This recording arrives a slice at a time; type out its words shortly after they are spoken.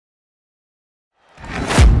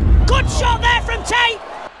Good shot there from Tate.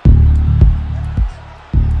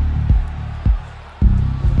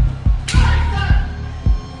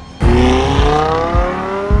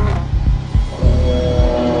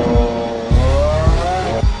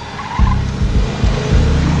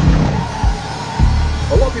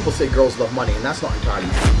 A lot of people say girls love money, and that's not entirely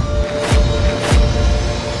true.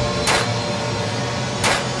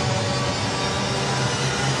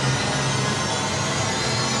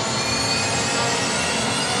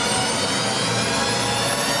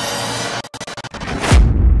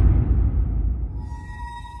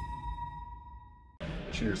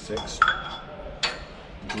 Cheers, 6.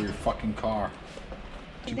 Enjoy your fucking car.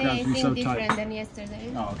 Today is so different than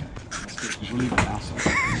yesterday. Oh, okay. Let's we'll leave it now. So.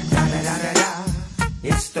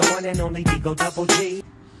 It's the one and only Digo Double G.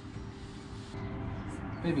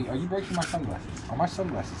 Baby, are you breaking my sunglasses? Are my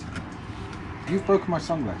sunglasses here? You've broken my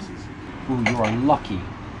sunglasses. Ooh, you are lucky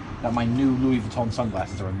that my new Louis Vuitton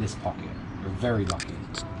sunglasses are in this pocket. You're very lucky.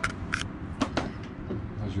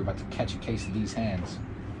 Because you're about to catch a case of these hands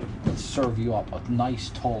and serve you up a nice,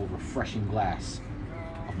 tall, refreshing glass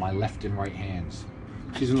of my left and right hands.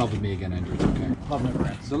 She's in love with me again, Andrew. It's okay. Love never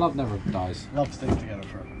ends. The love never dies. Love stays together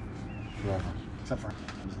forever. Forever. Except for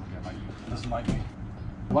doesn't like me.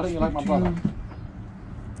 Why don't you like my brother?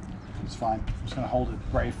 It's fine. I'm just gonna hold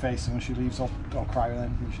it, brave face, and when she leaves, I'll cry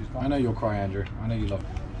then when she's gone. I know you'll cry, Andrew. I know you love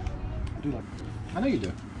her. I do love her. I know you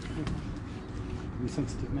do. I'm a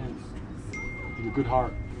sensitive man. With a good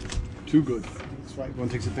heart. Too good. That's why everyone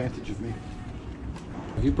takes advantage of me.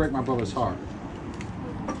 If you break my brother's heart,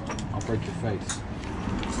 I'll break your face.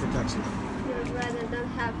 It's the taxi. You'd rather not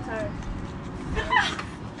have her.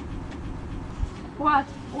 What?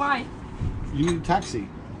 Why? You need a taxi.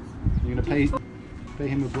 You're gonna pay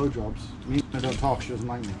him with blowjobs. Me, I don't talk. She doesn't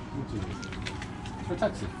like me. It's for a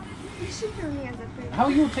taxi. You should tell me as a friend. How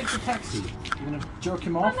are you gonna take the taxi? You're gonna jerk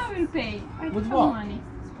him off? I will pay. I With have what? money.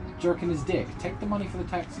 Jerking his dick. Take the money for the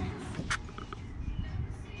taxi.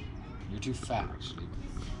 You're too fat, actually.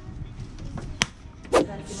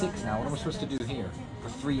 It's 6 now. What am I supposed to do here for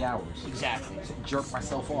 3 hours? Exactly. Jerk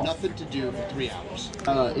myself off. Nothing to do for 3 hours.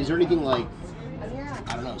 Is there anything like,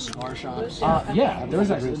 I don't know, cigar shops? Yeah, there is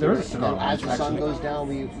a cigar lounge. As the sun actually. goes down,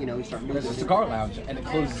 we start moving. There's a cigar lounge, and it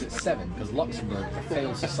closes at 7 because Luxembourg is a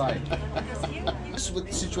failed society. This is what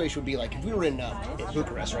the situation would be like if we were in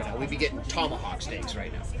Bucharest right now. We'd be getting tomahawk steaks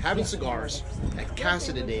right now, having cigars at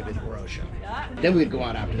Casa de David Rocha. Then we'd go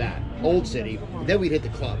out after that, Old City. Then we'd hit the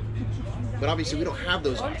club. But obviously we don't have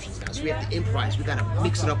those options now, so we have to improvise. We gotta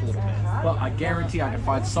mix it up a little bit. Well, I guarantee I can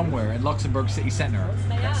find somewhere in Luxembourg City Centre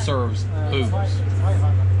that serves booze.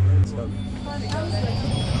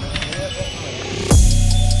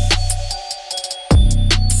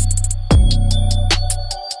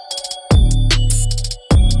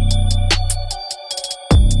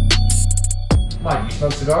 Mike, you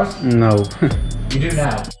smoke cigars? No. You do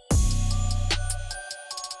now.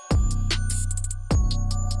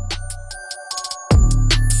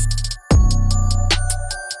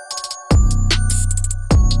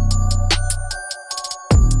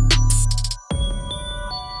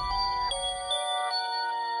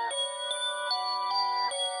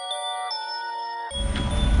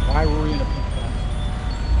 Why were we in a pink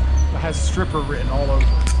fence that has stripper written all over it?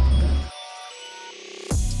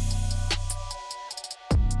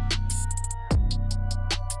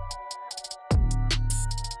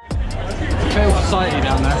 Failed society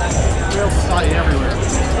down there. Failed society everywhere.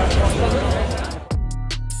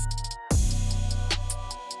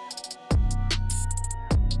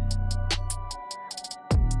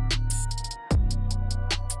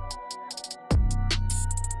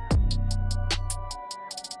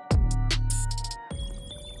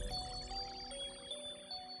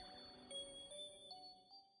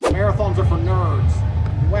 Marathons are for nerds.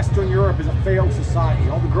 Western Europe is a failed society.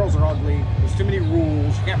 All the girls are ugly. There's too many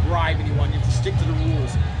rules. You can't bribe anyone. You have to stick to the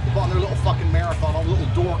rules. They put on their little fucking marathon. All the little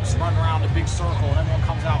dorks run around in a big circle, and everyone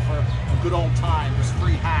comes out for a good old time. There's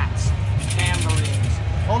free hats, tambourines.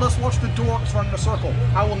 Oh, let's watch the dorks run in a circle.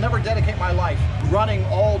 I will never dedicate my life running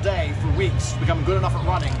all day for weeks to become good enough at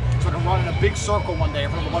running so I can run in a big circle one day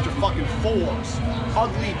in front of a bunch of fucking fours.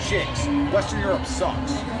 Ugly chicks. Western Europe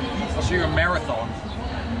sucks. I'll show you a marathon.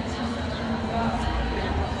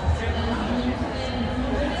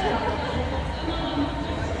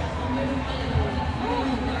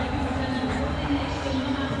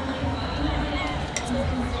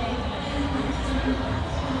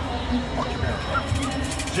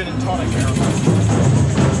 Gin and tonic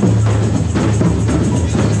marathon.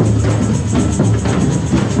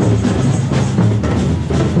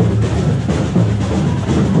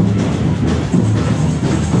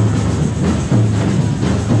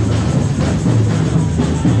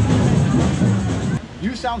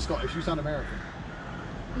 sound Scottish. You sound American.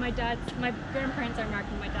 My grandparents are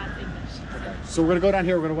American, my dad's English. Okay. So we're gonna go down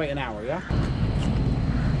here. We're gonna wait an hour. Yeah.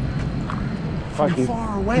 From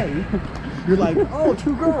far away, you're like, oh,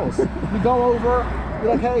 2 girls. You go over.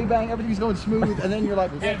 You're like, hey, bang, everything's going smooth, and then you're like,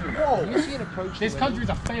 whoa. You see an approach. This country's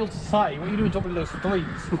a failed society. What are you doing jumping those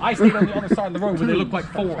 3s? I stayed on the other side of the road where they look like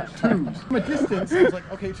 4s. 2s. From a distance, it was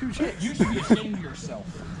like, okay, 2 chicks. You should be ashamed of yourself.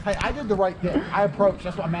 Hey, I did the right thing. I approached.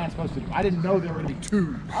 That's what a man's supposed to do. I didn't know there were going to be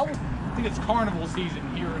 2. I think it's carnival season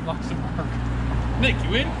here in Luxembourg. Nick,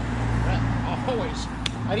 you in? Always.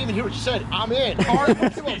 I didn't even hear what you said. I'm in. Carnival.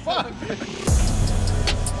 Fuck.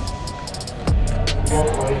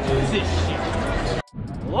 What is this shit?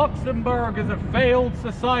 Luxembourg is a failed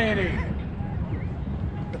society.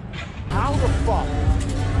 How the fuck?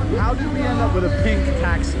 How did we end up with a pink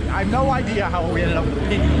taxi? I have no idea how we ended up with a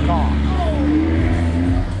pink car.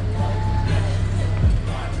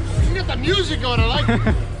 You got the music on. I like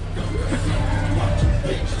it.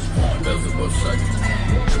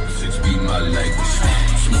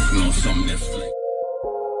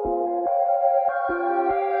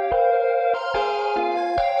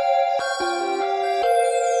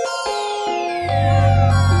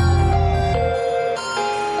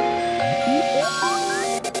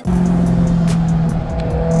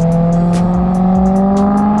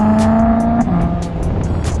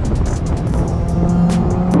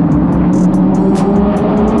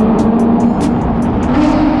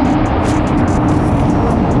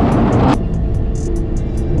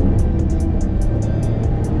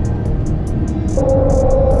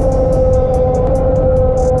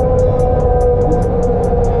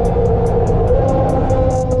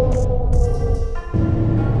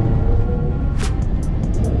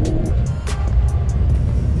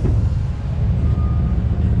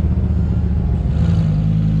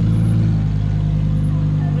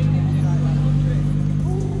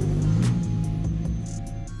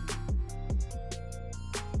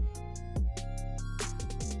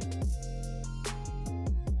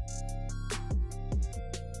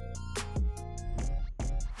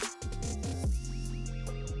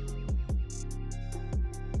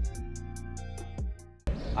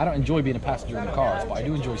 I don't enjoy being a passenger in the cars, but I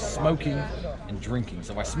do enjoy smoking and drinking.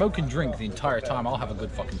 So if I smoke and drink the entire time, I'll have a good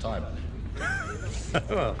fucking time.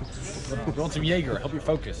 Well, you want some Jaeger, help you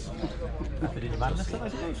focus.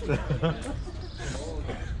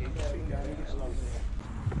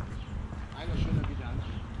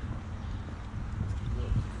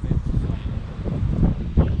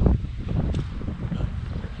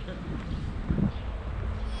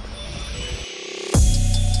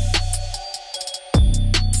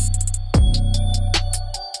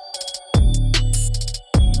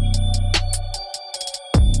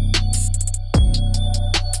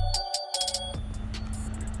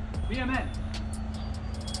 BMN.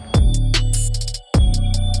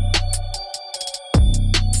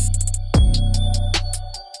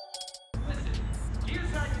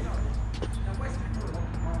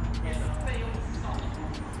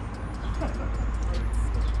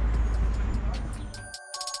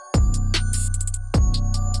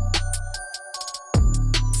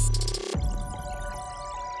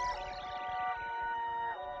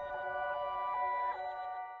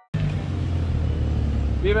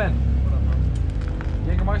 BMN.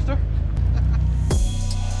 Jägermeister?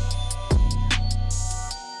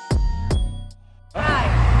 Hi.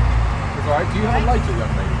 It's alright. Do you have a lighter,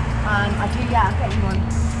 young lady? I do, yeah, I'll get you one.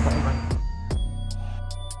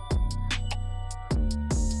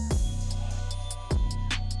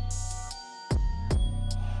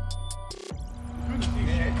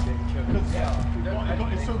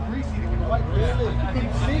 It's so greasy, you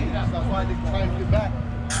couldn't see. That's why I didn't try and get back.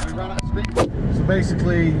 We ran out of speed. So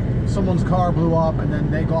basically, someone's car blew up, and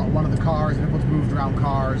then they got one of the cars, and everyone's moved around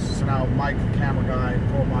cars. So now Mike, the camera guy,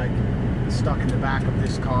 poor Mike, is stuck in the back of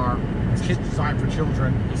this car. It's designed for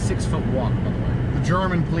children. He's 6'1", by the way. The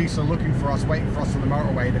German police are looking for us, waiting for us on the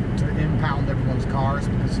motorway to impound everyone's cars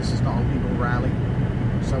because this is not a legal rally.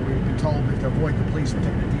 So we've been told that to avoid the police, we're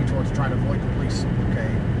taking a detour to try and avoid the police.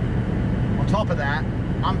 Okay. On top of that,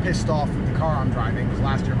 I'm pissed off with the car I'm driving because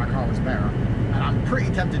last year my car was bare. And I'm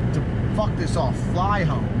pretty tempted to fuck this off, fly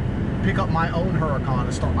home, pick up my own Huracan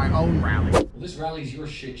and start my own rally. Well, this rally's your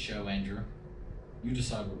shit show, Andrew. You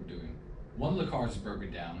decide what we're doing. One of the cars is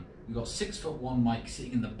broken down. We've got 6'1" Mike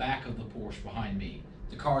sitting in the back of the Porsche behind me.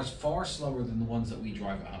 The car is far slower than the ones that we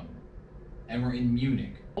drive at home. And we're in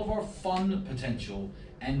Munich. All of our fun potential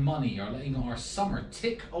and money are letting our summer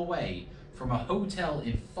tick away from a hotel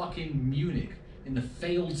in fucking Munich in the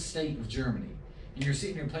failed state of Germany. And you're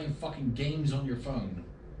sitting here playing fucking games on your phone.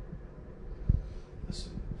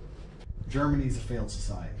 Listen, Germany's a failed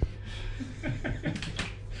society.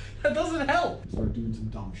 That doesn't help. Start doing some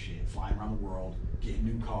dumb shit, flying around the world, getting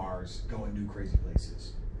new cars, going new crazy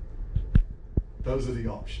places. Those are the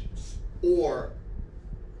options. Or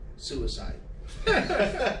suicide.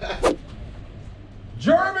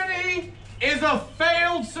 Germany is a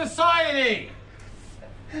failed society!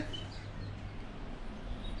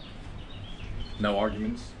 No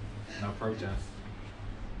arguments, no protests.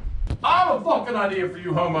 I have a fucking idea for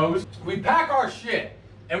you homos. We pack our shit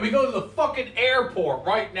and we go to the fucking airport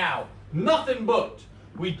right now. Nothing booked.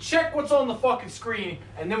 We check what's on the fucking screen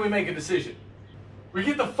and then we make a decision. We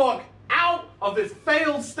get the fuck out of this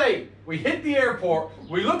failed state. We hit the airport,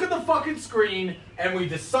 we look at the fucking screen, and we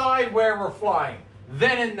decide where we're flying.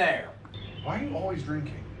 Then and there. Why are you always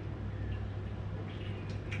drinking?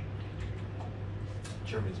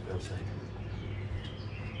 Germany's a failed state.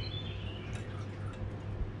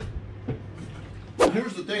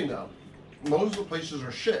 Here's the thing though, most of the places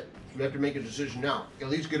are shit. We have to make a decision now. At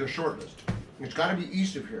least get a short list. It's gotta be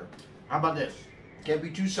east of here. How about this? Can't be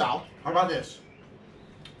too south. How about this?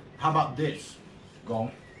 How about this? Go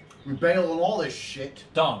on. We bail on all this shit.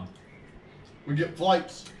 Done. We get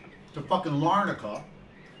flights to fucking Larnaca.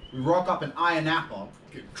 We rock up in Ionapa,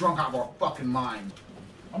 get drunk out of our fucking mind.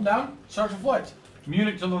 I'm down. Search for flights.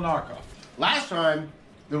 Munich to Larnaca. Last time,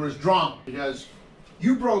 there was drama because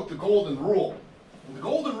you broke the golden rule. And the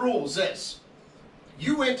golden rule was this.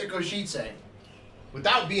 You went to Košice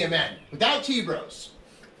without BMN, without T-Bros.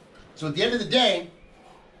 So at the end of the day,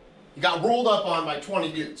 you got rolled up on by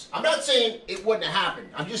 20 dudes. I'm not saying it wouldn't have happened.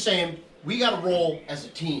 I'm just saying we got to roll as a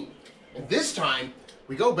team. And this time,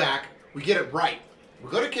 we go back, we get it right. We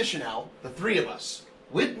go to Chisinau, the three of us,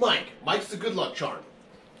 with Mike. Mike's the good luck charm.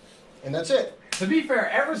 And that's it. To be fair,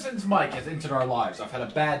 ever since Mike has entered our lives, I've had a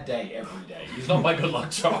bad day every day. He's not my good luck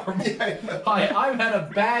charm. I've had a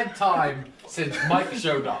bad time since Mike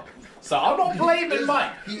showed up. So I'm not blaming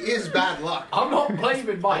Mike. He is bad luck. I'm not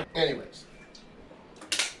blaming Mike. Anyways.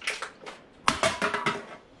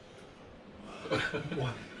 I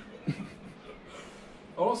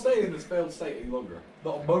won't stay in this failed state any longer.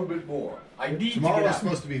 Not a moment more. I need Tomorrow to get is out.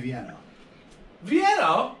 supposed to be Vienna.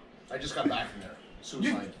 Vienna? I just got back from there.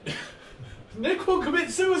 Suicide. Nick will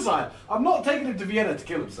commit suicide. I'm not taking him to Vienna to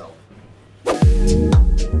kill himself.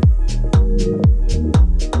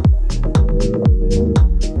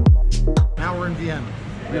 Now we're in Vienna.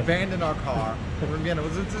 We abandoned our car. We're in Vienna.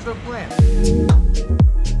 There's no plan.